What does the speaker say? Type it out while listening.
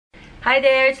Hi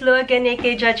there, it's Lu again,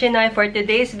 aka Jachinoy. For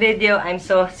today's video, I'm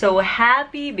so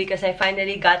happy because I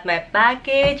finally got my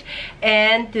package.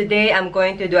 And today, I'm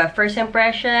going to do a first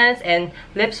impressions and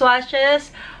lip swatches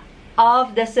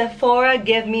of the Sephora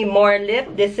Give Me More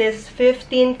Lip. This is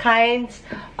 15 kinds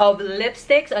of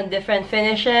lipsticks on different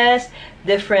finishes,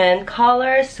 different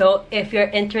colors. So if you're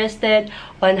interested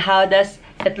on how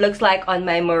it looks like on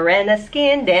my morena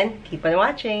skin, then keep on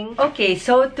watching. Okay,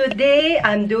 so today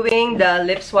I'm doing the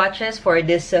lip swatches for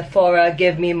this Sephora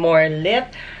Give Me More Lip.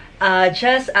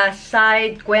 Just a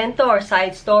side cuento or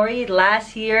side story.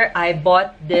 Last year I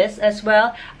bought this as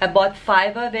well. I bought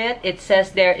 5 of it. It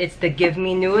says there it's the Give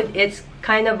Me Nude. It's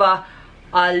kind of a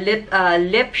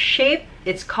lip shape.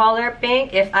 It's color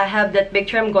pink. If I have that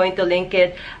picture, I'm going to link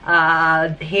it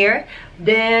here.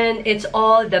 Then it's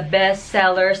all the best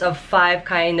sellers of 5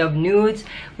 kind of nudes.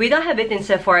 We don't have it in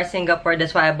Sephora Singapore.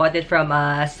 That's why I bought it from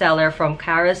a seller from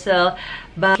Carousel.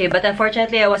 But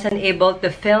unfortunately I wasn't able to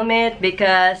film it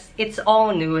because it's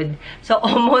all nude. So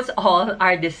almost all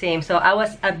are the same. So I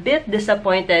was a bit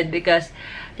disappointed because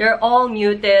they're all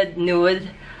muted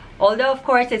nude. Although, of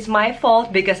course, it's my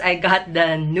fault because I got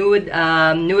the nude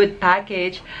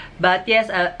package. But yes,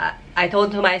 I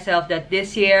told to myself that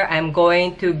this year I'm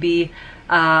going to be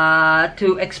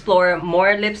to explore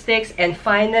more lipsticks. And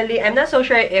finally, I'm not so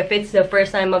sure if it's the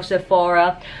first time of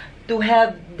Sephora to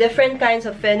have different kinds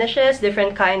of finishes,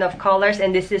 different kind of colors.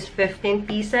 And this is 15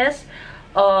 pieces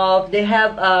of. They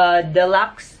have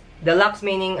deluxe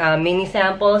meaning mini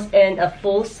samples and a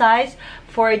full size.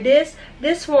 For this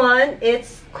one,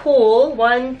 it's cool.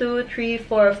 1, 2, 3,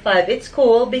 4, 5. It's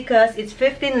cool because it's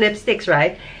 15 lipsticks,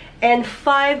 right? And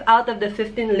 5 out of the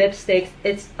 15 lipsticks,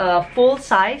 it's full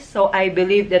size. So I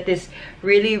believe that is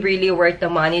really worth the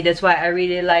money. That's why I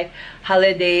really like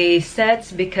holiday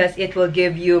sets because it will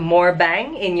give you more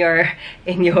bang in your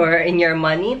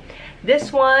money.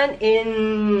 This one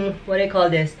in, what do you call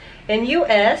this? In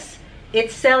US,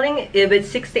 it's selling with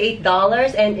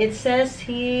 $68 and it says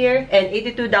here and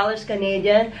 $82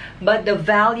 Canadian, but the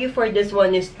value for this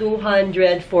one is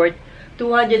 $254.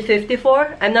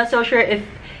 I'm not so sure if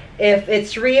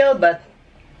it's real, but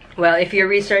well, if you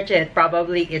research it,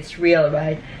 probably it's real,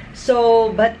 right?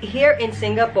 So, but here in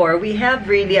Singapore, we have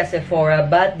really a Sephora,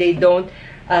 but they don't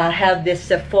have this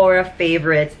Sephora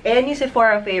favorites. Any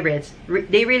Sephora favorites,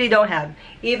 they really don't have.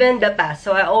 Even the past.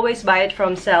 So I always buy it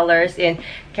from sellers in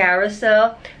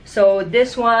Carousel. So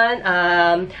this one,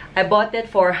 I bought it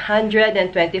for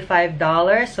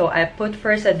 $125. So I put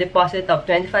first a deposit of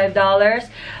 $25,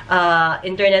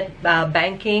 internet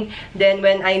banking. Then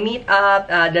when I meet up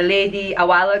the lady a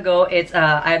while ago, it's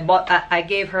I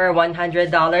gave her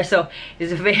 $100. So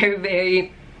it's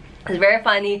it's very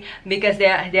funny because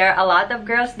there are a lot of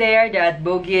girls there. They're at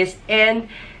Boogies and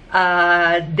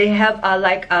they have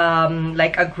like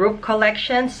a group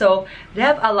collection. So they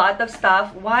have a lot of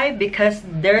stuff. Why? Because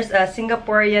there's a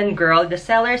Singaporean girl. The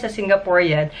seller is a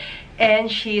Singaporean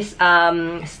and she's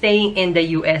staying in the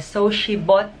US. So she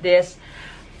bought this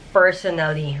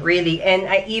personally, really. And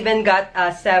I even got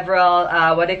several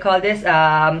what do you call this,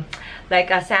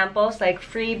 like samples, like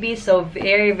freebies. So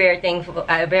very thankful,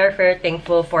 very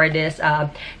thankful for this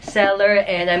seller.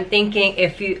 And I'm thinking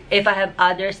if I have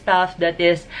other stuff that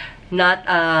is not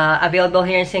available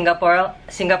here in Singapore,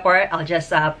 I'll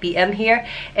just PM here.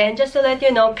 And just to let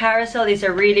you know, Carousel is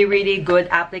a really good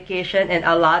application and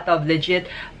a lot of legit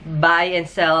buy and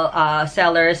sell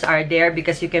sellers are there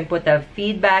because you can put a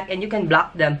feedback and you can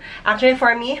block them. Actually,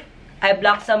 for me, I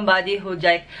blocked somebody who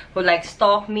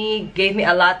stalked me, gave me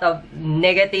a lot of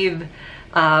negative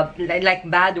like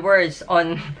bad words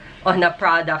on a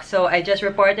product. So I just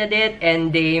reported it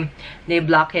and they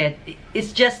block it.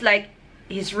 It's just like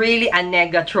he's really a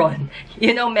Negatron.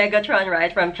 You know Megatron,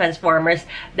 right? From Transformers.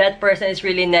 That person is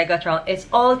really Negatron. It's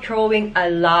all throwing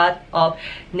a lot of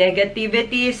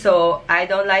negativity. So I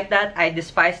don't like that. I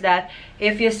despise that.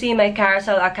 If you see my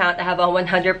Carousel account, I have a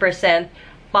 100%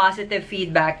 positive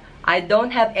feedback. I don't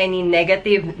have any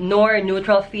negative nor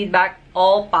neutral feedback,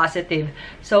 all positive.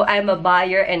 So I'm a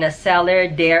buyer and a seller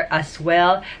there as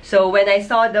well. So when I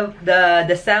saw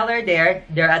the seller there,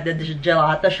 they're at the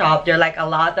gelato shop. There are like a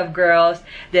lot of girls.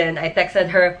 Then I texted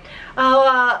her,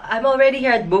 oh, I'm already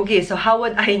here at Boogie. So how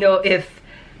would I know if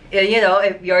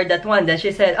if you're that one? Then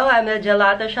she said, oh, I'm at a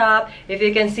gelato shop. If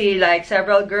you can see like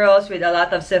several girls with a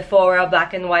lot of Sephora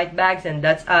black and white bags, and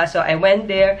that's us. So I went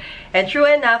there, and true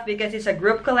enough, because it's a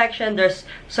group collection,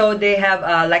 so they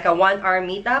have like a 1-hour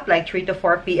meetup, like 3 to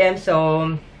 4 p.m.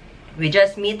 So we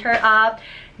just meet her up,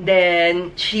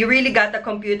 Then she really got a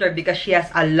computer because she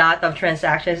has a lot of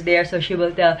transactions there. So she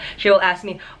will ask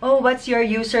me, oh, what's your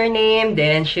username?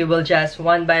 Then she will just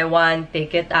one by one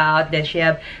take it out. Then she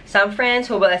have some friends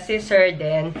who will assist her,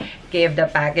 then give the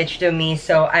package to me.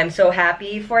 So I'm so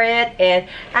happy for it. And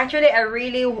actually I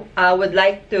really would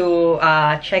like to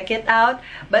check it out,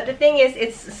 but the thing is,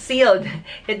 it's sealed.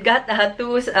 It got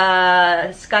two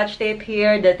scotch tape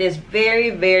here that is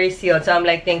very sealed. So I'm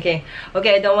like thinking,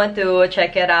 okay, I don't want to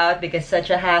check it out because such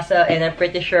a hassle, and I'm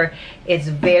pretty sure it's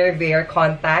very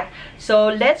compact. So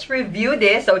let's review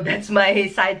this. So that's my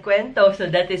side cuento. So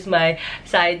that is my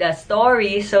side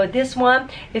story. So this one,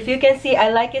 if you can see, I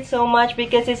like it so much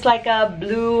because it's like a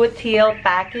blue teal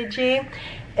packaging,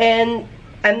 and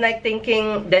I'm like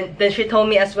thinking, then she told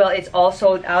me as well it's all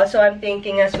sold out. So I'm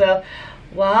thinking as well,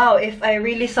 wow, if I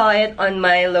really saw it on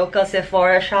my local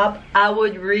Sephora shop, I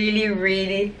would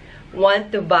really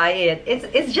want to buy it.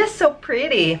 It's just so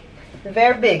pretty.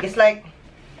 Very big. It's like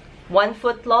 1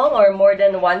 foot long or more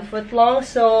than 1 foot long.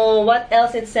 So what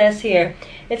else it says here?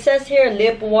 It says here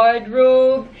lip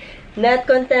wardrobe. Net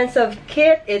contents of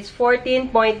kit, it's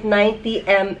 14.90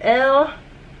 ml.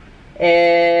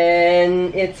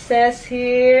 And it says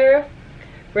here,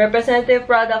 representative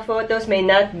product photos may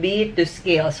not be to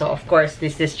scale. So of course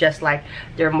this is just like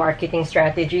their marketing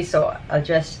strategy. So I'll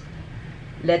just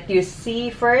let you see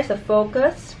first the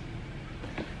focus.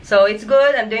 So it's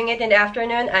good. I'm doing it in the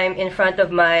afternoon. I'm in front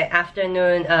of my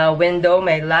afternoon window,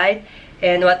 my light.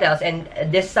 And what else? And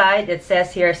this side, it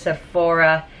says here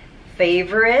Sephora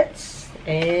favorites.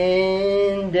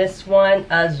 And this one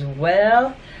as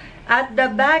well. At the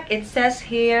back, it says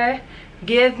here,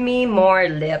 give me more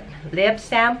lip. Lip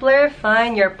sampler,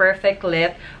 find your perfect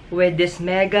lip with this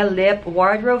mega lip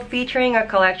wardrobe featuring a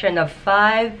collection of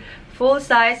 5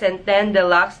 full-size and 10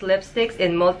 deluxe lipsticks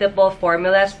in multiple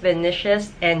formulas,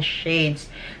 finishes, and shades.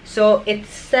 So it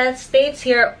states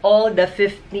here all the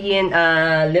 15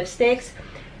 lipsticks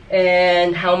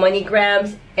and how many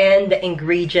grams and the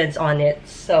ingredients on it.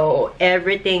 So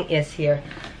everything is here.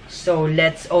 So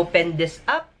let's open this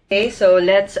up. Okay, so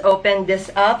let's open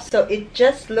this up. So it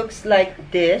just looks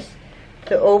like this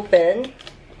to open.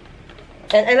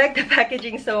 And I like the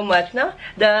packaging so much, no?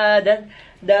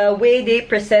 The way they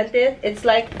present it, it's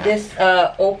like this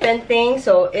open thing.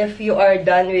 So if you are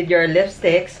done with your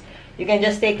lipsticks, you can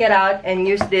just take it out and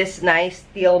use this nice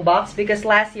steel box, because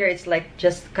last year it's like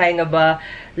just kind of a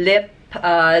lip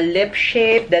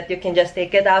shape that you can just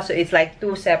take it out. So it's like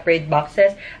 2 separate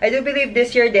boxes. I do believe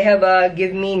this year they have a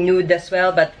give me nude as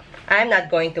well, but I'm not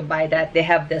going to buy that. They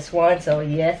have this one. So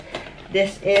yes,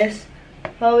 this is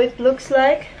how it looks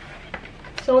like.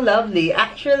 So lovely.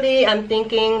 Actually, I'm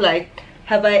thinking like,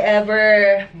 have I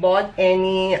ever bought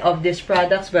any of these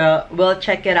products? Well, we'll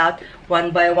check it out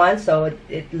one by one. So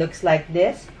it looks like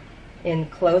this in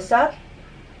close-up.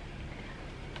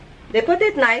 They put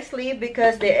it nicely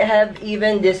because they have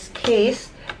even this case.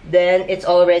 Then it's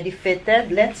already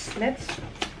fitted.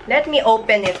 Let me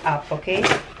open it up, okay?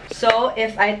 So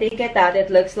if I take it out, it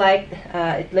looks like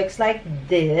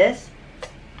this.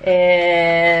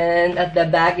 And at the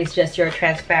back is just your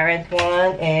transparent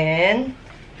one, and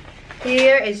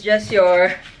here is just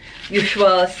your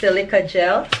usual silica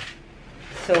gel.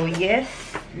 So yes,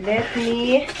 let's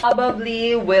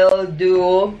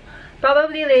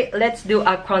do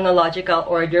a chronological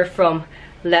order from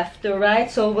left to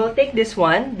right. So we'll take this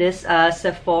one, this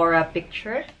Sephora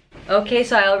picture. Okay,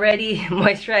 so I already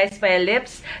moisturized my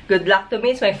lips. Good luck to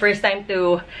me. It's my first time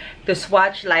to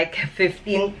swatch like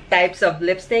 15 types of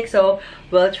lipstick. So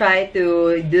we'll try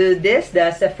to do this,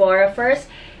 the Sephora first.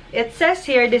 It says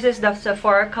here, this is the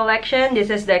Sephora collection. This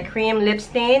is the cream lip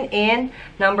stain in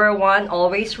number 1,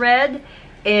 Always Red.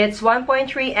 It's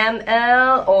 1.3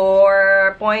 ml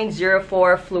or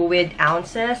 0.04 fluid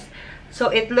ounces. So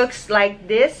it looks like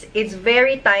this. It's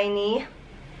very tiny.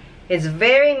 It's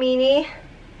very mini.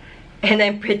 And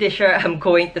I'm pretty sure I'm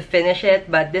going to finish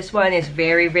it. But this one is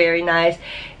very nice.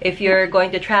 If you're going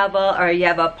to travel or you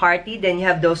have a party, then you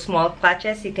have those small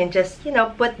clutches. You can just, you know,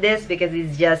 put this because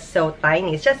it's just so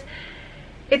tiny.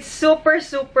 It's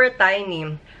super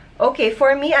tiny. Okay,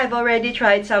 for me, I've already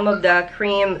tried some of the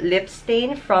cream lip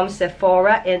stain from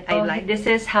Sephora. And I like this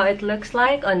is how it looks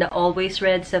like on the Always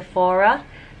Red Sephora.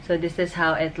 So this is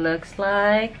how it looks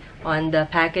like on the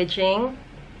packaging.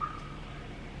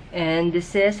 And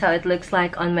this is how it looks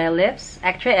like on my lips.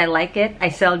 Actually, I like it. I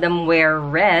seldom wear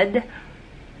red.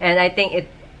 And I think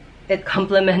it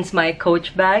complements my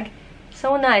Coach bag.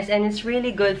 So nice. And it's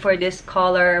really good for this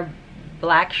color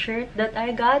black shirt that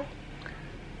I got.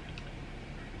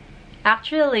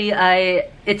 Actually,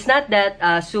 it's not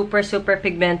that super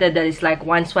pigmented that it's like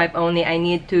one swipe only. I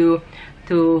need to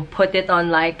put it on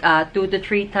like 2 to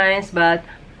 3 times, but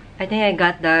I think I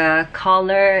got the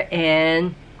color,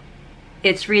 and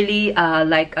it's really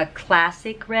like a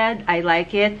classic red. I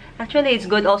like it. Actually, it's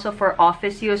good also for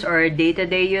office use or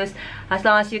day-to-day use, as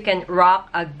long as you can rock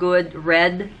a good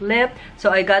red lip. So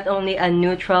I got only a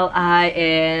neutral eye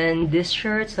and this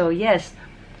shirt. So yes,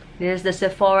 this is the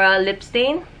Sephora lip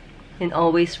stain in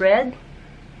Always Red.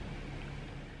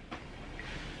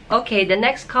 Okay, the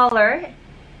next color,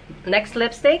 next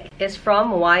lipstick is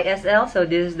from YSL. So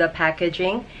this is the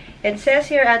packaging. It says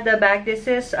here at the back, this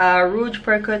is Rouge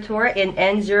Per Couture in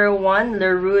N01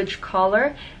 Le Rouge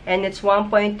color, and it's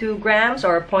 1.2 grams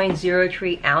or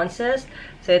 0.03 ounces.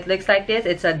 So it looks like this.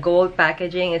 It's a gold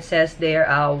packaging. It says there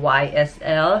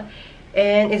YSL,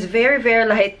 and it's very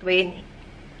lightweight.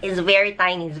 It's very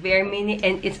tiny. It's very mini,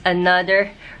 and it's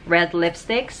another red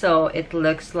lipstick. So it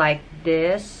looks like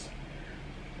this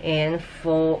in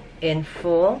full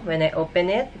when I open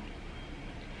it.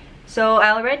 So I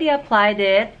already applied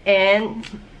it, and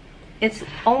it's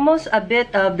almost a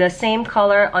bit of the same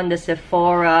color on the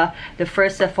Sephora, the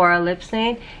first Sephora lip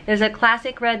stain. It's a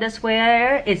classic red as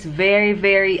well. It's very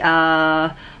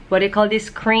what do you call this,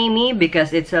 creamy,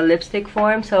 because it's a lipstick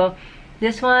form. So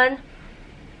this one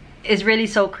is really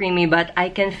so creamy, but I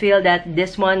can feel that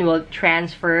this one will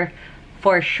transfer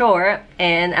for sure,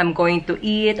 and I'm going to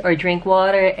eat or drink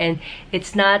water, and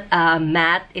it's not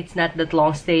matte, it's not that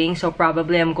long staying, so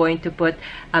probably I'm going to put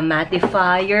a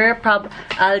mattifier.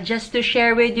 Just to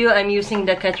share with you, I'm using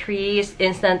the Catrice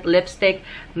Instant Lipstick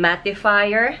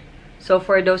Mattifier. So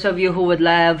for those of you who would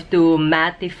love to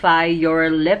mattify your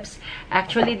lips,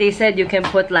 actually they said you can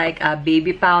put like a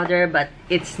baby powder, but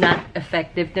it's not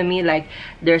effective to me. Like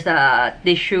there's a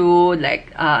tissue, like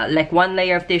one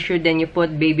layer of tissue, then you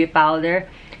put baby powder.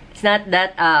 It's not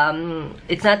that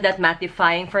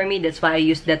mattifying for me. That's why I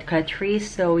use that Catrice.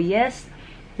 So yes,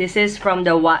 this is from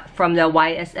the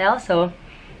YSL. So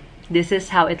this is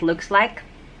how it looks like.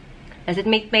 Does it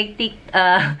make teeth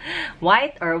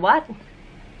white or what?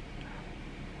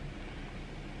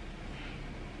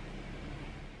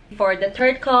 For the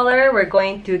third color, we're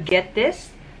going to get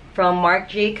this from Marc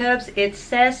Jacobs. It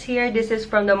says here, this is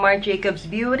from the Marc Jacobs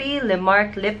Beauty Le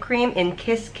Marc Lip Cream in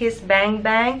Kiss Kiss Bang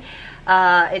Bang.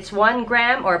 It's 1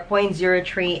 gram or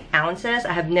 0.03 ounces.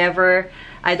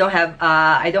 I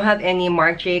don't have any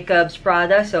Marc Jacobs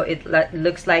products, so it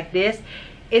looks like this.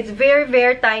 It's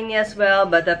very tiny as well,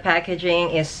 but the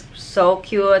packaging is so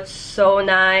cute, so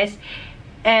nice.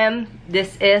 And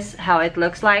this is how it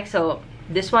looks like. So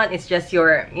this one is just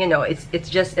your, it's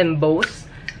just embossed,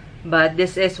 but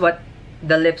this is what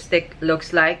the lipstick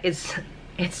looks like. It's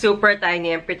super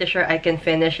tiny. I'm pretty sure I can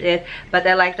finish it, but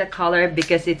I like the color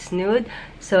because it's nude.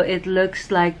 So it looks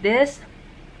like this.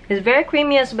 It's very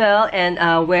creamy as well, and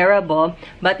wearable,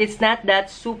 but it's not that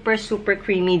super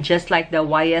creamy, just like the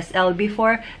YSL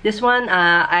before. This one,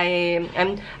 I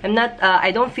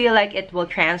don't feel like it will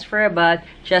transfer, but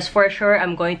just for sure,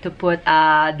 I'm going to put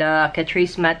the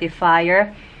Catrice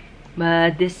mattifier.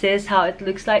 But this is how it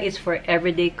looks like. It's for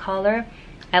everyday color.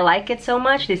 I like it so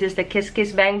much. This is the Kiss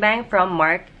Kiss Bang Bang from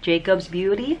Marc Jacobs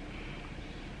Beauty.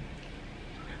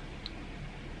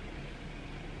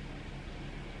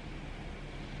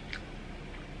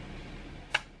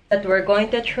 That we're going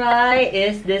to try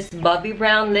is this Bobbi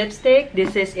Brown lipstick.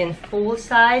 This is in full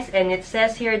size, and it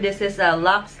says here this is a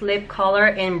Luxe Lip Color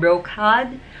in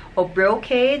Brocade.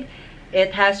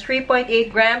 It has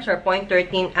 3.8 grams or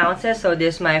 0.13 ounces. So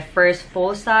this is my first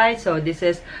full size. So this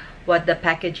is what the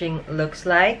packaging looks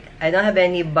like. I don't have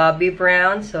any Bobbi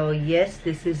Brown, so yes,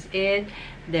 this is it.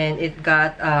 Then it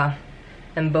got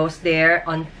embossed there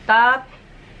on top,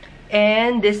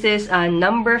 and this is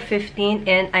number 15,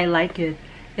 and I like it.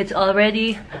 I'm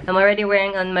already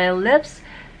wearing on my lips.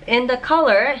 In the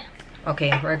color,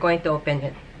 okay, we're going to open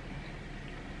it.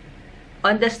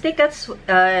 On the stick,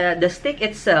 the stick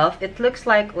itself, it looks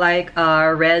like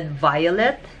a red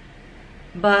violet,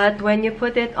 but when you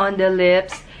put it on the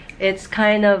lips, it's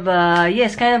kind of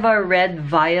kind of a red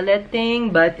violet thing,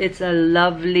 but it's a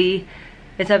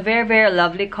very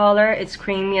lovely color. It's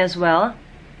creamy as well.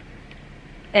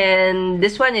 And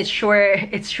this one is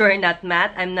it's sure not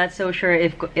matte. I'm not so sure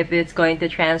if it's going to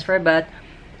transfer, but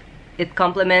it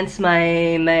complements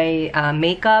my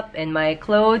makeup and my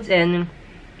clothes, and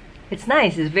it's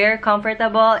nice. It's very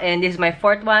comfortable, and this is my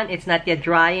fourth one. It's not yet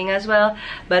drying as well,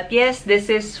 but yes, this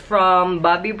is from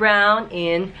Bobbi Brown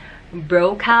in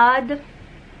Brocade.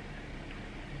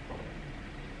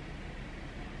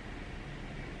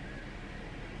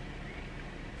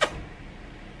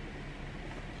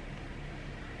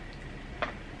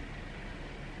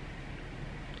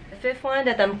 fifth one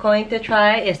that I'm going to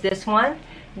try is this one.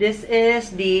 This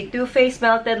is the Too Faced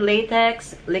Melted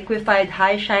Latex Liquefied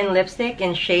High Shine Lipstick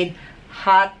in shade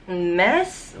Hot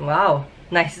Mess. Wow,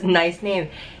 nice name.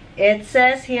 It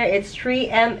says here it's 3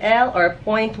 ml or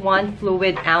 0.1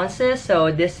 fluid ounces.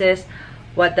 So this is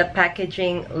what the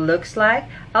packaging looks like.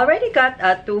 I already got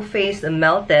a Too Faced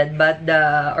Melted, but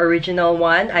the original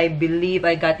one, I believe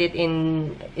I got it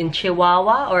in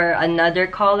Chihuahua or another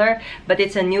color, but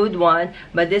it's a nude one.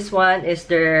 But this one is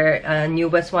their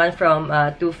newest one from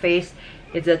Too Faced.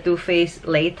 It's a Too Faced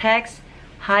Latex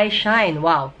High Shine.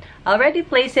 Wow, I already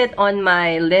placed it on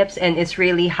my lips and it's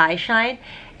really high shine.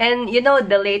 And you know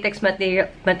the latex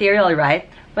material, right?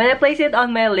 When I place it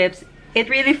on my lips, it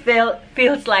really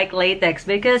feels like latex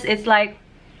because it's like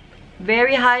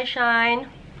very high shine.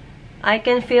 I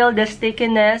can feel the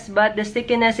stickiness, but the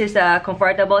stickiness is a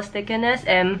comfortable stickiness,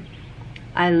 and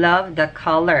I love the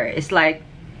color. It's like,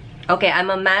 okay, I'm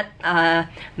a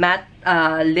matte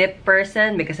lip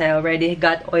person because I already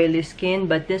got oily skin,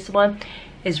 but this one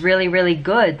is really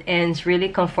good and it's really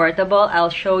comfortable. I'll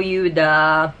show you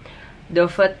the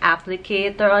foot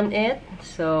applicator on it.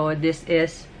 So this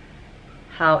is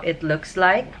how it looks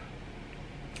like.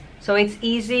 So it's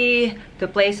easy to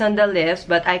place on the lips,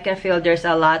 but I can feel there's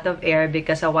a lot of air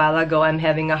because a while ago I'm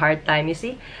having a hard time, you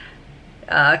see,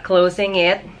 closing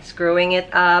it, screwing it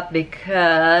up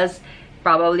because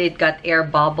probably it got air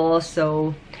bubbles.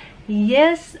 So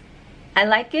yes, I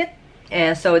like it.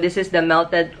 And so this is the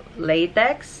melted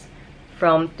latex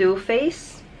from Too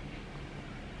Faced.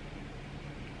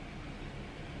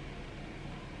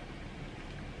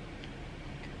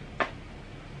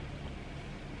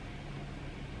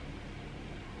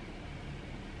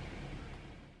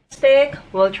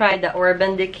 We'll try the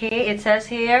Urban Decay. It says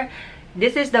here,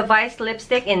 this is the Vice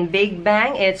lipstick in Big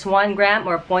Bang. It's 1 gram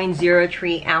or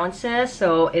 0.03 ounces.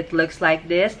 So it looks like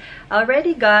this. I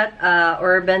already got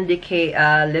Urban Decay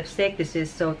lipstick. This is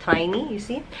so tiny, you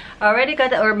see. I already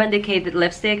got the Urban Decay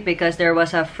lipstick because there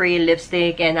was a free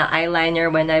lipstick and an eyeliner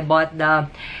when I bought the,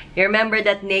 you remember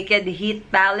that Naked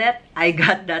Heat palette? I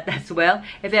got that as well.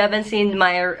 If you haven't seen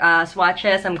my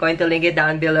swatches, I'm going to link it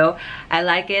down below. I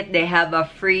like it. They have a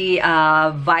free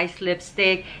Vice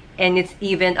lipstick and it's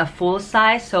even a full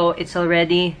size, so it's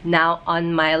already now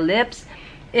on my lips.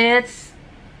 It's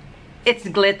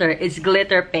glitter. It's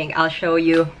glitter pink. I'll show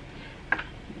you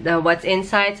what's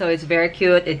inside. So it's very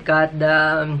cute. It got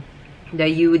the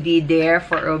UD there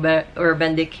for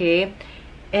Urban Decay,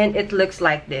 and it looks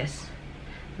like this.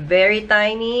 Very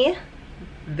tiny,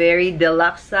 very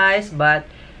deluxe size, but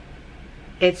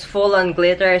it's full on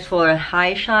glitter. It's full on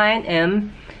high shine,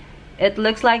 and it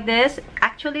looks like this.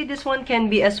 Actually, this one can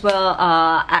be as well.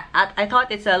 I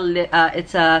thought it's a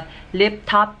lip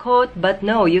top coat, but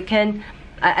no, you can.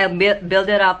 I build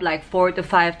it up like 4 to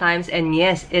 5 times, and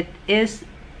yes, it is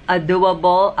a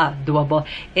doable.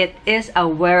 It is a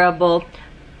wearable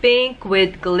pink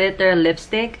with glitter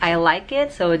lipstick. I like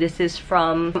it. So this is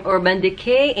from Urban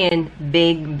Decay in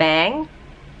Big Bang.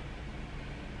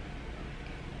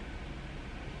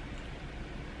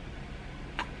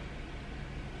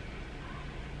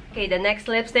 Okay, the next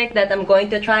lipstick that I'm going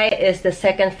to try is the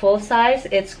second full size.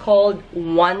 It's called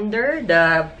Wonder.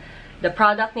 The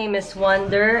product name is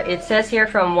Wonder. It says here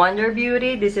from Wonder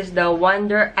Beauty. This is the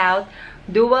Wonder Out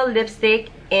Dual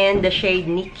Lipstick in the shade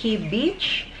Nikki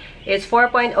Beach. It's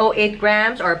 4.08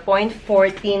 grams or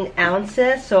 0.14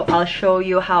 ounces. So I'll show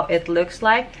you how it looks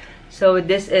like. So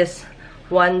this is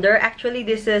Wonder. Actually,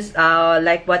 this is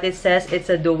like what it says, it's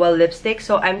a dual lipstick.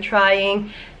 So I'm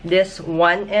trying this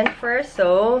one end first.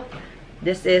 So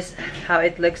this is how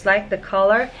it looks like, the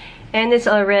color, and it's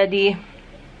already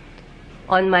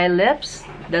on my lips,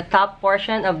 the top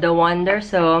portion of the Wonder.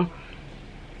 So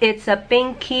it's a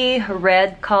pinky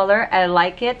red color. I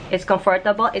like it. It's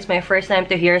comfortable. It's my first time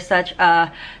to hear such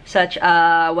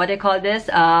what do you call this,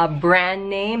 brand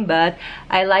name, but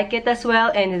I like it as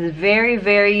well, and it's very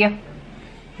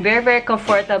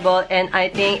comfortable, and I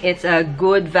think it's a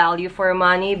good value for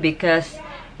money because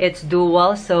it's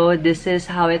dual. So this is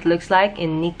how it looks like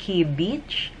in Nikki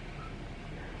Beach.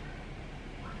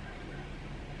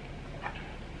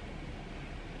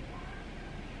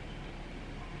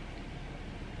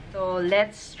 So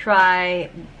let's try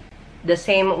the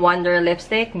same Wonder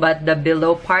lipstick, but the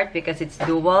below part because it's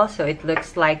dual. So it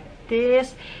looks like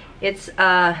this. It's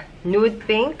a nude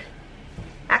pink.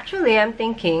 Actually, I'm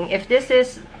thinking if this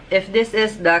is if this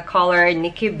is the color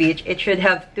Nikki Beach, it should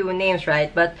have two names,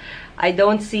 right? But I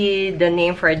don't see the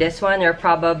name for this one, or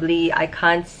probably I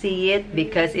can't see it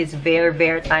because it's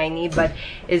very tiny. But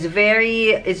it's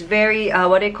very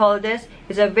what do you call this?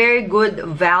 It's a very good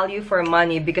value for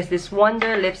money, because this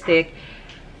Wonder lipstick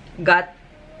got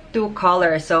two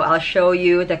colors. So I'll show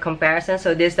you the comparison.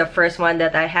 So this is the first one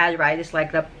that I had, right? It's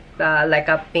like the like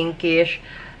a pinkish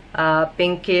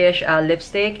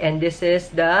lipstick, and this is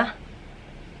the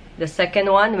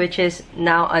second one, which is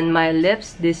now on my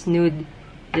lips, this nude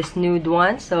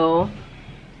one. So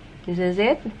this is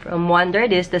it from Wonder.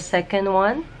 This is the second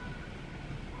one.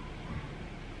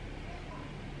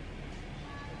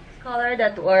 This color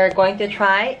that we're going to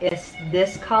try is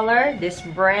this color, this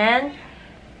brand.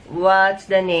 What's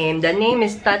the name? The name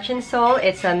is Touch and Soul.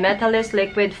 It's a Metalist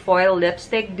Liquid Foil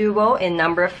Lipstick Duo in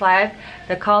number 5.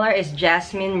 The color is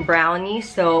Jasmine Brownie.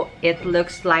 So it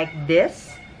looks like this.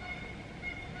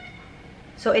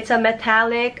 So it's a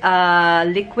metallic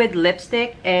liquid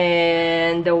lipstick,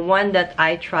 and the one that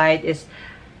I tried is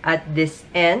at this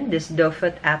end, this doe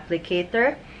foot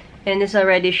applicator, and it's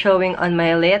already showing on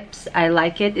my lips. I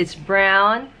like it. It's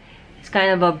brown. It's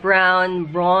kind of a brown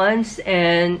bronze,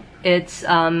 and it's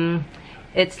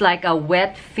like a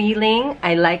wet feeling.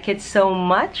 I like it so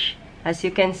much, as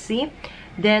you can see.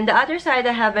 Then the other side,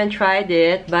 I haven't tried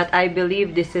it, but I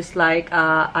believe this is like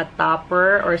a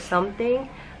topper or something.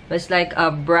 It's like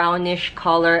a brownish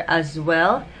color as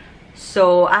well.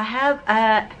 So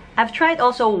I've tried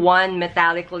also one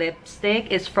metallic lipstick.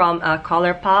 It's from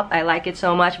ColourPop. I like it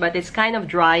so much, but it's kind of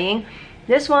drying.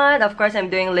 This one, of course, I'm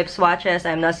doing lip swatches.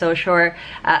 I'm not so sure.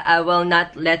 I will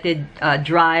not let it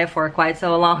dry for quite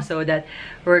so long, so that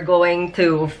we're going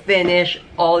to finish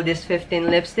all these 15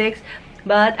 lipsticks.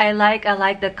 But I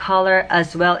like the color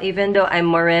as well, even though I'm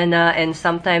morena, and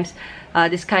sometimes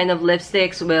this kind of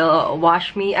lipsticks will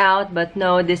wash me out. But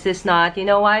no, this is not. You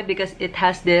know why? Because it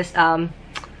has this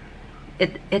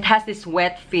it has this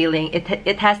wet feeling.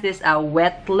 It has this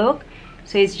wet look.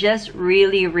 So it's just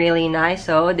really nice.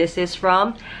 So this is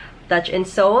from Touch and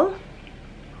Soul.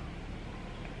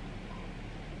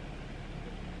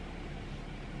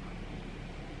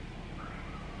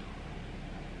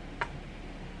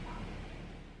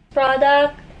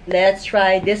 Product, let's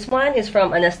try this one. Is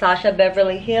from Anastasia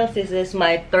Beverly Hills. This is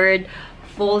my third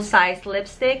full-size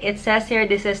lipstick. It says here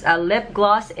this is a lip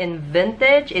gloss in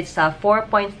vintage. It's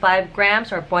 4.5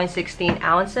 grams or 0.16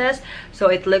 ounces. So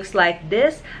it looks like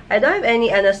this. I don't have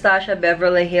any Anastasia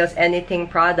Beverly Hills anything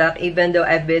product, even though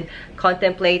I've been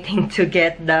contemplating to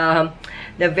get the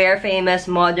very famous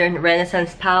Modern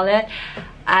Renaissance palette.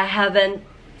 I haven't,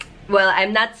 well,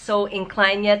 I'm not so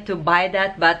inclined yet to buy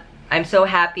that, but I'm so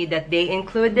happy that they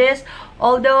include this.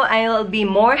 Although I'll be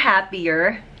more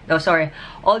happier,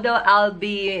 although I'll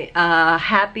be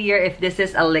happier if this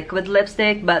is a liquid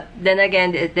lipstick, but then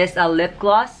again, it is a lip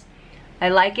gloss. I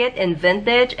like it in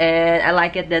vintage, and I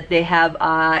like it that they have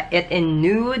it in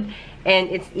nude, and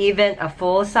it's even a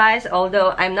full size.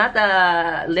 Although I'm not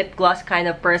a lip gloss kind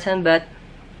of person, but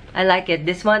I like it.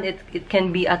 This one, it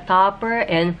can be a topper,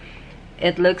 and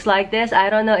it looks like this. I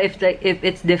don't know if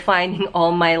it's defining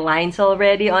all my lines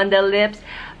already on the lips,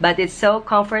 but it's so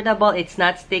comfortable. It's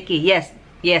not sticky.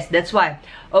 Yes, that's why.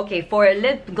 Okay, for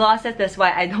lip glosses, that's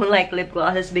why I don't like lip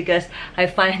glosses, because I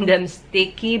find them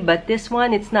sticky. But this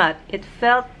one, it's not. It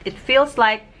feels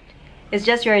like it's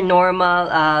just your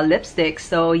normal lipstick.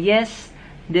 So yes,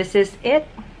 this is it.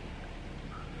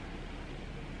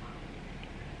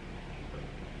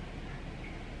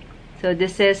 So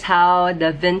this is how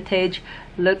the vintage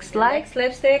looks like. Next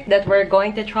lipstick that we're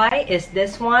going to try is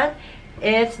this one.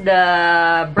 It's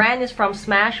the brand is from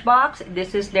Smashbox.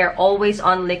 This is their Always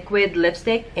On Liquid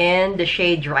lipstick in the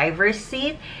shade Driver's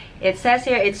Seat. It says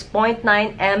here it's 0.9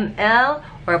 ml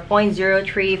or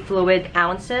 0.03 fluid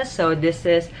ounces. So this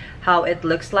is how it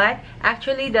looks like.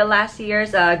 Actually, the last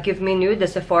year's Give Me Nude, the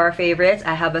Sephora favorites,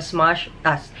 I have a Smashbox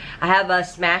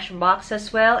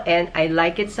as well, and I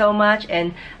like it so much,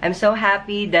 and I'm so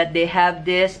happy that they have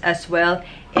this as well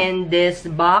in this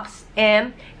box.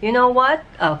 And you know what?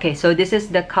 Okay, so this is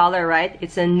the color, right?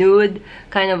 It's a nude,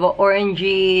 kind of a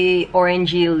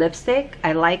orangey lipstick.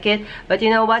 I like it. But you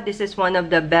know what? This is one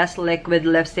of the best liquid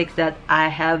lipsticks that I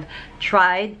have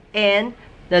tried, and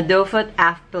the doe foot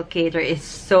applicator is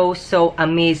so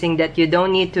amazing that you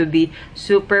don't need to be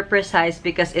super precise,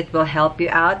 because it will help you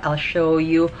out. I'll show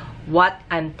you what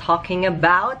I'm talking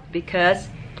about, because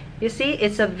you see,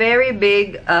 it's a very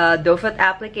big doe foot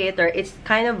applicator. It's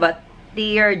kind of a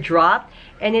tear drop,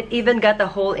 and it even got a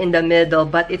hole in the middle,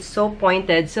 but it's so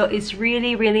pointed. So it's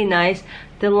really nice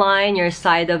to line your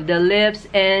side of the lips.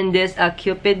 And this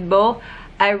cupid bow,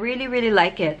 I really, really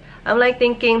like it. I'm like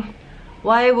thinking,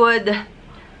 why would,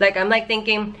 like, I'm like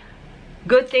thinking,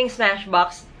 good thing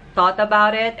Smashbox thought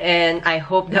about it, and I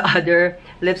hope the other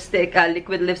lipstick,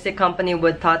 liquid lipstick company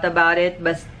would thought about it.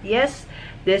 But yes,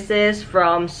 this is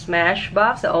from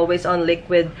Smashbox, always on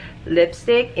liquid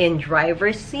lipstick in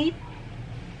driver's seat.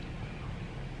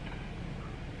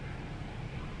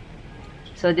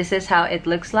 So this is how it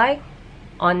looks like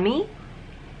on me.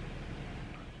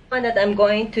 One that I'm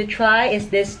going to try is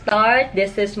this Tarte.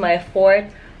 This is my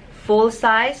 4th full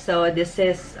size, so this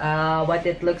is what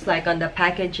it looks like on the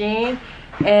packaging.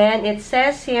 And it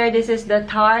says here, this is the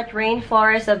Tarte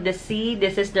Rainforest of the Sea.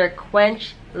 This is their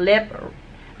Quench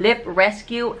Lip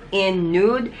Rescue in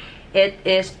Nude. It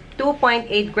is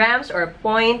 2.8 grams or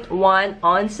 0.1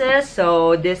 ounces.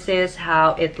 So this is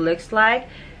how it looks like.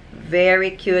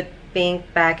 Very cute pink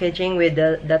packaging with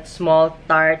that small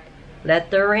Tarte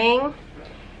lettering.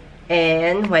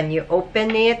 And when you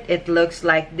open it, it looks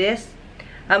like this.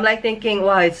 I'm like thinking,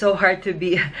 wow, it's so hard to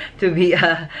be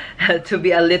a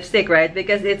lipstick, right?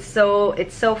 Because it's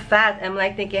so fat. I'm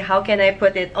like thinking, how can I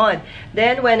put it on?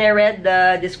 Then when I read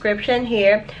the description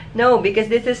here, no, because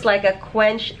this is like a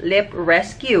Quench Lip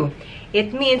Rescue.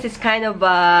 It means it's kind of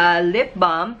a lip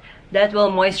balm that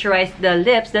will moisturize the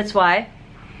lips. That's why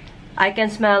I can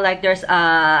smell like there's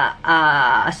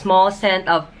a small scent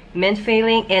of mint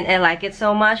feeling, and I like it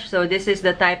so much. So this is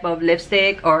the type of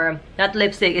lipstick, or not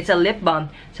lipstick, it's a lip balm,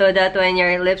 so that when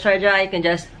your lips are dry, you can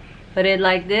just put it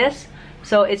like this.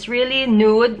 So it's really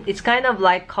nude. It's kind of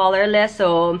like colorless,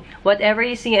 so whatever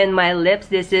you see in my lips,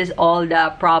 this is all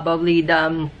the probably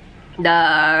the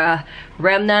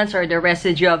remnants or the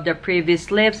residue of the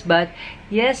previous lips. But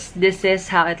yes, this is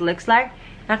how it looks like.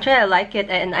 Actually, I like it,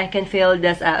 and I can feel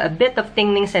there's a bit of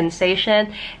tingling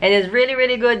sensation, and it's really,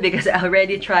 really good because I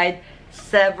already tried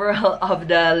several of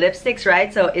the lipsticks,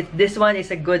 right? So this one is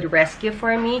a good rescue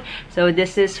for me. So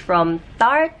this is from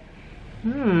Tarte.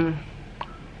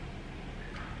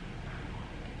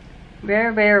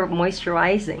 Very, very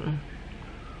moisturizing.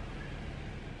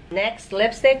 Next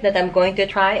lipstick that I'm going to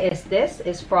try is this.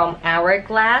 Is from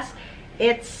Hourglass.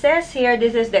 It says here,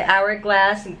 this is the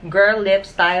Hourglass Girl Lip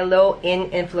Stylo in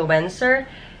Influencer.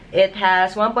 It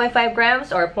has 1.5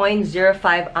 grams or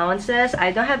 0.05 ounces.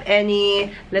 I don't have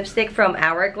any lipstick from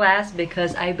Hourglass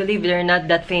because I believe they're not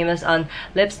that famous on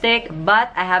lipstick.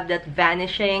 But I have that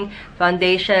Vanishing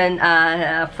foundation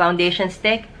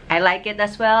stick. I like it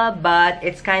as well, but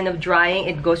it's kind of drying.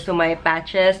 It goes to my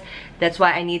patches. That's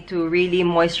why I need to really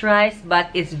moisturize, but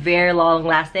it's very long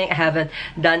lasting. I haven't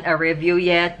done a review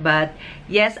yet, but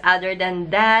yes, other than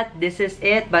that, this is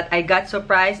it. But I got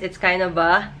surprised. It's kind of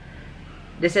a,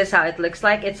 this is how it looks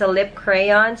like. It's a lip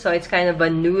crayon, so it's kind of a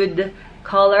nude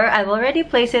color. I've already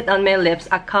placed it on my lips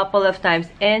a couple of times,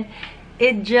 and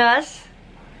it just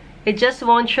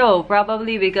won't show,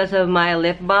 probably because of my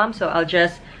lip balm. So I'll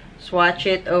just swatch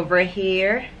it over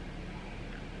here.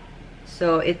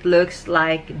 So it looks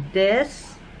like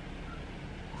this.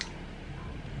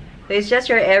 So it's just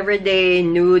your everyday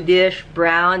nudish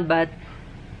brown, but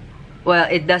well,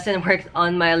 it doesn't work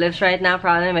on my lips right now.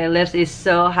 Probably my lips is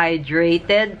so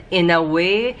hydrated in a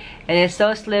way, and it's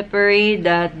so slippery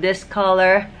that this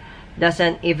color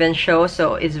doesn't even show.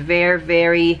 So it's very,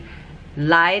 very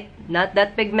light, not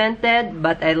that pigmented,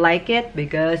 but I like it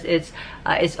because it's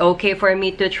okay for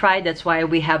me to try. That's why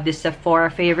we have this Sephora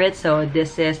favorite. So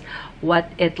this is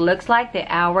what it looks like, the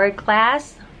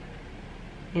Hourglass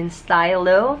in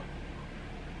Stylo.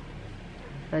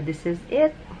 So this is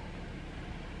it.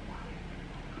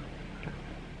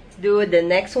 Let's do the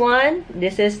next one.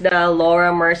 This is the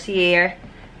Laura Mercier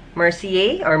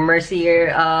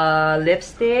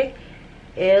lipstick.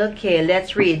 Okay,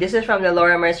 let's read. This is from the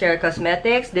Laura Mercier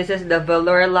Cosmetics. This is the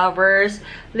Velour Lovers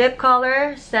lip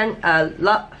color. This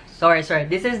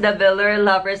is the Velour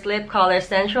Lovers lip color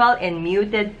Sensual in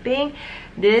Muted Pink.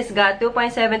 This got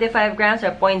 2.75 grams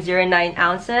or 0.09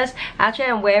 ounces. Actually,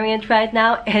 I'm wearing it right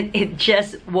now, and it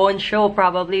just won't show,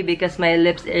 probably because my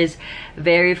lips is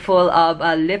very full of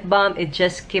lip balm. It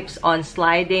just keeps on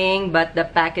sliding, but the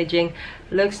packaging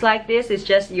looks like this. It's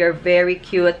just your very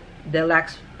cute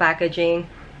deluxe packaging,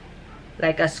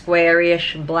 like a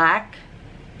squarish black.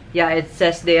 Yeah, it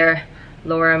says there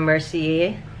Laura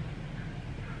Mercier.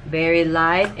 Very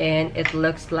light, and it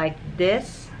looks like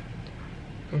this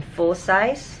in full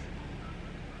size.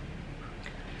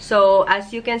 So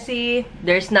as you can see,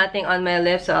 there's nothing on my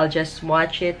lips, so I'll just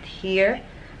swatch it here.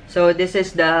 So this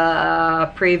is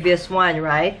the previous one,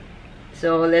 right?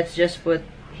 So let's just put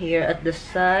here at the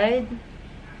side.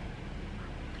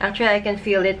 Actually, I can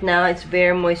feel it now. It's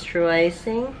very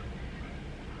moisturizing.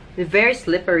 It's very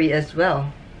slippery as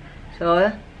well.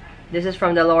 So this is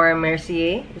from the Laura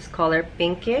Mercier. It's color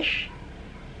pinkish.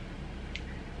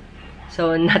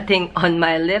 So nothing on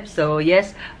my lips, so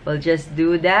yes, we'll just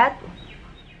do that.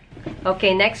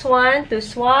 Okay, next one to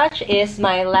swatch is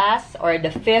my last, or the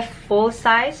 5th full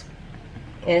size.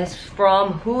 Is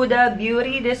from Huda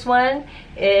Beauty. This one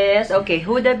is, okay,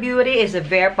 Huda Beauty is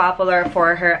very popular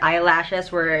for her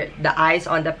eyelashes, where the eyes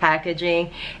on the packaging,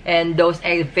 and those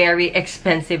are very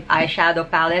expensive eyeshadow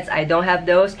palettes. I don't have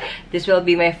those. This will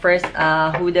be my first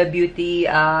Huda Beauty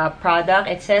product.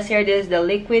 It says here this is the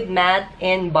liquid matte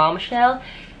in bombshell.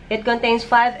 It contains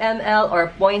 5 ml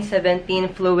or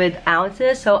 0.17 fluid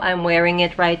ounces. So I'm wearing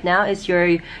it right now. It's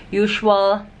your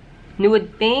usual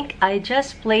nude pink. I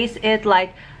just placed it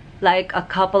like a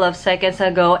couple of seconds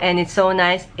ago, and it's so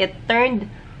nice. It turned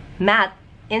matte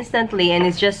instantly, and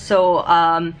it's just so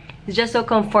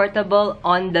comfortable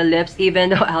on the lips, even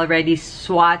though I already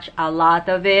swatched a lot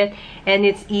of it, and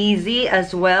it's easy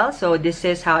as well. So this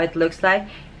is how it looks like.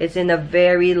 It's in a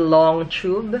very long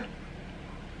tube.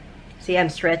 See, I'm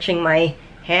stretching my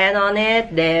hand on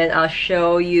it. Then I'll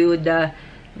show you the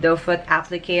doe foot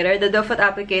applicator. The doe foot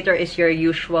applicator is your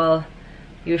usual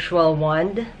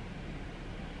wand.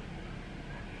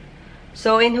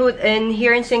 So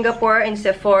here in Singapore, in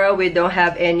Sephora, we don't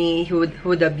have any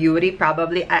Huda Beauty.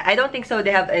 Probably, I don't think so.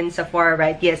 They have in Sephora,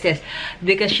 right? Yes,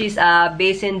 because she's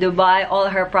based in Dubai. All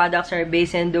her products are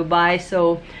based in Dubai.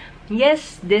 So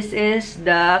yes, this is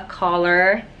the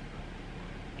color.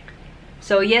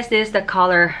 So yes, this is the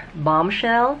color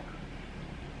bombshell.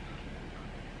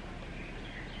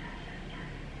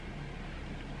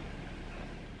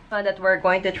 That we're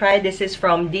going to try. This is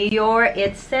from Dior.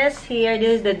 It says here,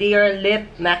 this is the Dior Lip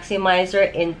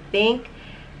Maximizer in pink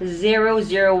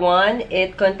 001.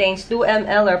 It contains 2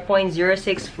 ml or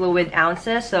 0.06 fluid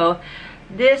ounces. So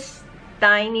this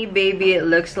tiny baby, it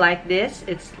looks like this.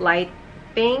 It's light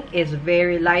pink. It's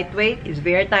very lightweight. It's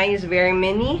very tiny. It's very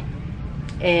mini.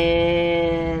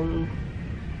 And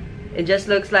it just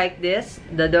looks like this,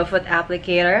 the doe foot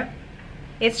applicator.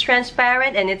 It's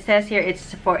transparent, and it says here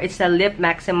it's a lip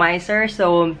maximizer.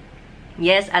 So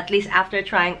yes, at least after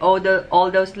trying all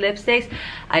those lipsticks,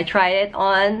 I tried it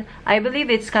on. I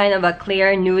believe it's kind of a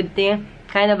clear nude thing,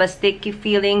 kind of a sticky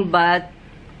feeling, but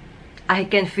I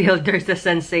can feel there's a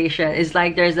sensation. It's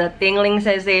like there's a tingling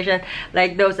sensation,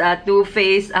 like those Too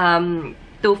Faced,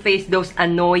 those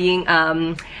annoying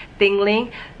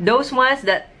tingling. Those ones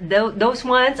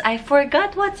I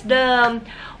forgot what's the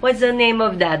name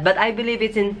of that, but I believe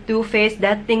it's in Too Faced.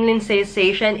 That tingling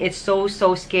sensation, it's so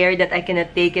scary that I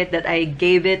cannot take it, that I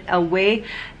gave it away.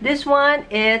 This one,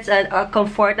 it's a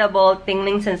comfortable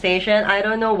tingling sensation. I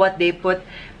don't know what they put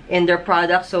in their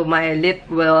product, so my lip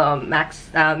will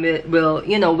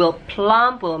will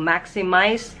plump, will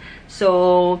maximize.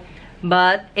 So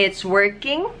but it's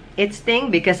working, it's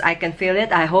sting, because I can feel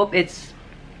it. I hope it's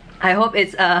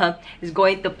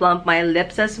going to plump my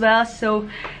lips as well. So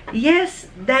yes,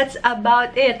 that's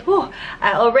about it. Whew,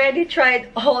 I already tried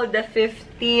all the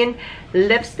 15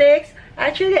 lipsticks.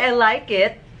 Actually, I like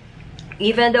it,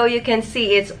 even though you can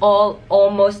see it's all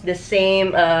almost the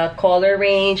same color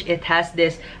range. It has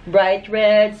this bright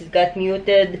reds, it's got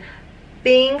muted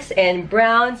pinks and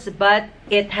browns, but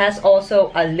it has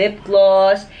also a lip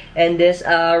gloss and this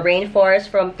Rainforest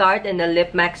from Tarte and the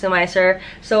lip maximizer.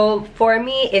 So for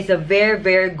me, it's a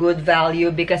very good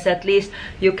value, because at least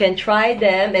you can try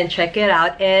them and check it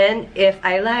out, and if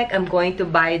I like, I'm going to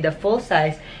buy the full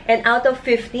size. And out of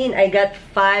 15, I got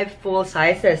 5 full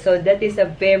sizes, so that is a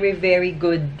very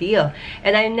good deal.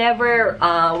 And I never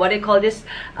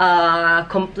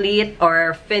complete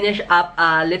or finish up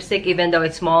a lipstick, even though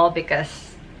it's small, because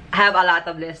I have a lot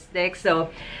of lipsticks. So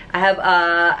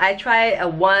I try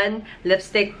one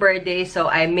lipstick per day, so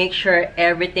I make sure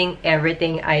everything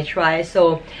I try.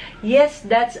 So yes,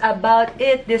 that's about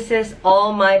it. This is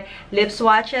all my lip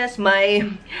swatches.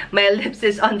 My lips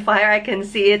is on fire. I can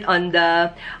see it on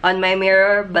my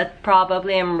mirror, but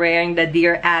probably I'm wearing the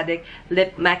Dear Addict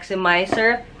Lip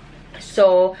Maximizer.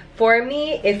 So for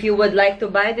me, if you would like to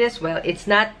buy this, well, it's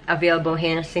not available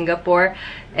here in Singapore,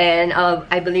 and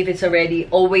I believe it's already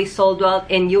always sold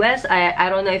out in US. I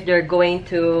don't know if they're going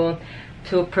to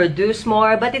produce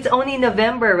more, but it's only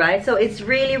November, right? So it's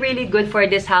really good for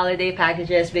this holiday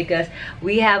packages, because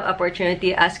we have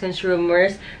opportunity as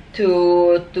consumers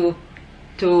to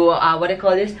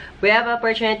we have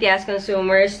opportunity as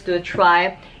consumers to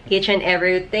try each and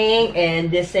everything. And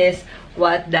this is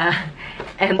what the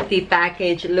empty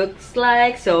package looks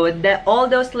like. So all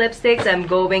those lipsticks, I'm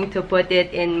going to put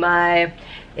it in my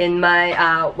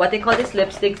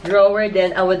lipstick drawer.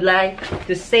 Then I would like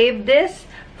to save this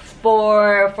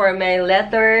for my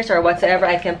letters or whatsoever,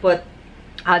 I can put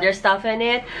other stuff in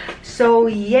it. So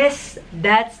yes,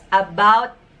 that's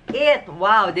about it.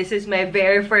 Wow, this is my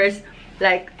very first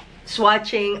like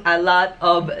swatching a lot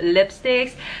of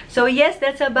lipsticks. So yes,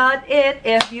 that's about it.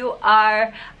 If you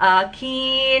are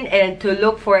keen and to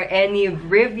look for any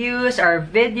reviews or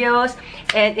videos,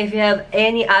 and if you have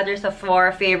any other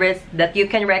Sephora favorites that you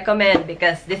can recommend,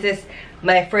 because this is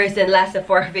my first and last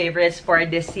Sephora favorites for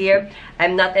this year,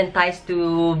 I'm not enticed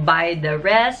to buy the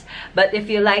rest. But if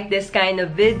you like this kind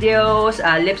of videos,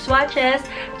 lip swatches,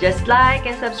 just like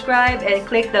and subscribe and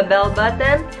click the bell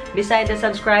button beside the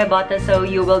subscribe button so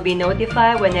you will be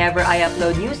notified whenever I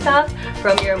upload new stuff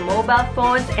from your mobile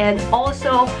phones. And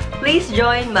also, please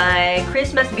join my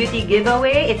Christmas beauty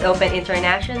giveaway. It's open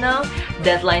international.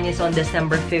 Deadline is on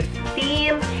December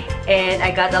 15th. And I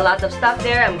got a lot of stuff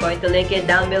there. I'm going to link it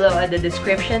down below at the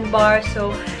description bar. So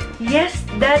yes,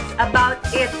 that's about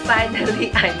it.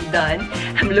 Finally, I'm done.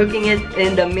 I'm looking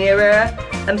in the mirror.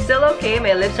 I'm still okay.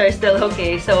 My lips are still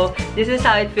okay. So this is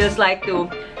how it feels like to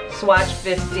swatch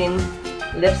 15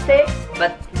 lipsticks.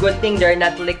 But good thing they're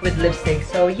not liquid lipsticks.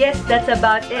 So yes, that's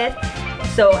about it.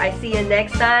 So I see you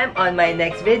next time on my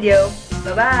next video.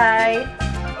 Bye-bye!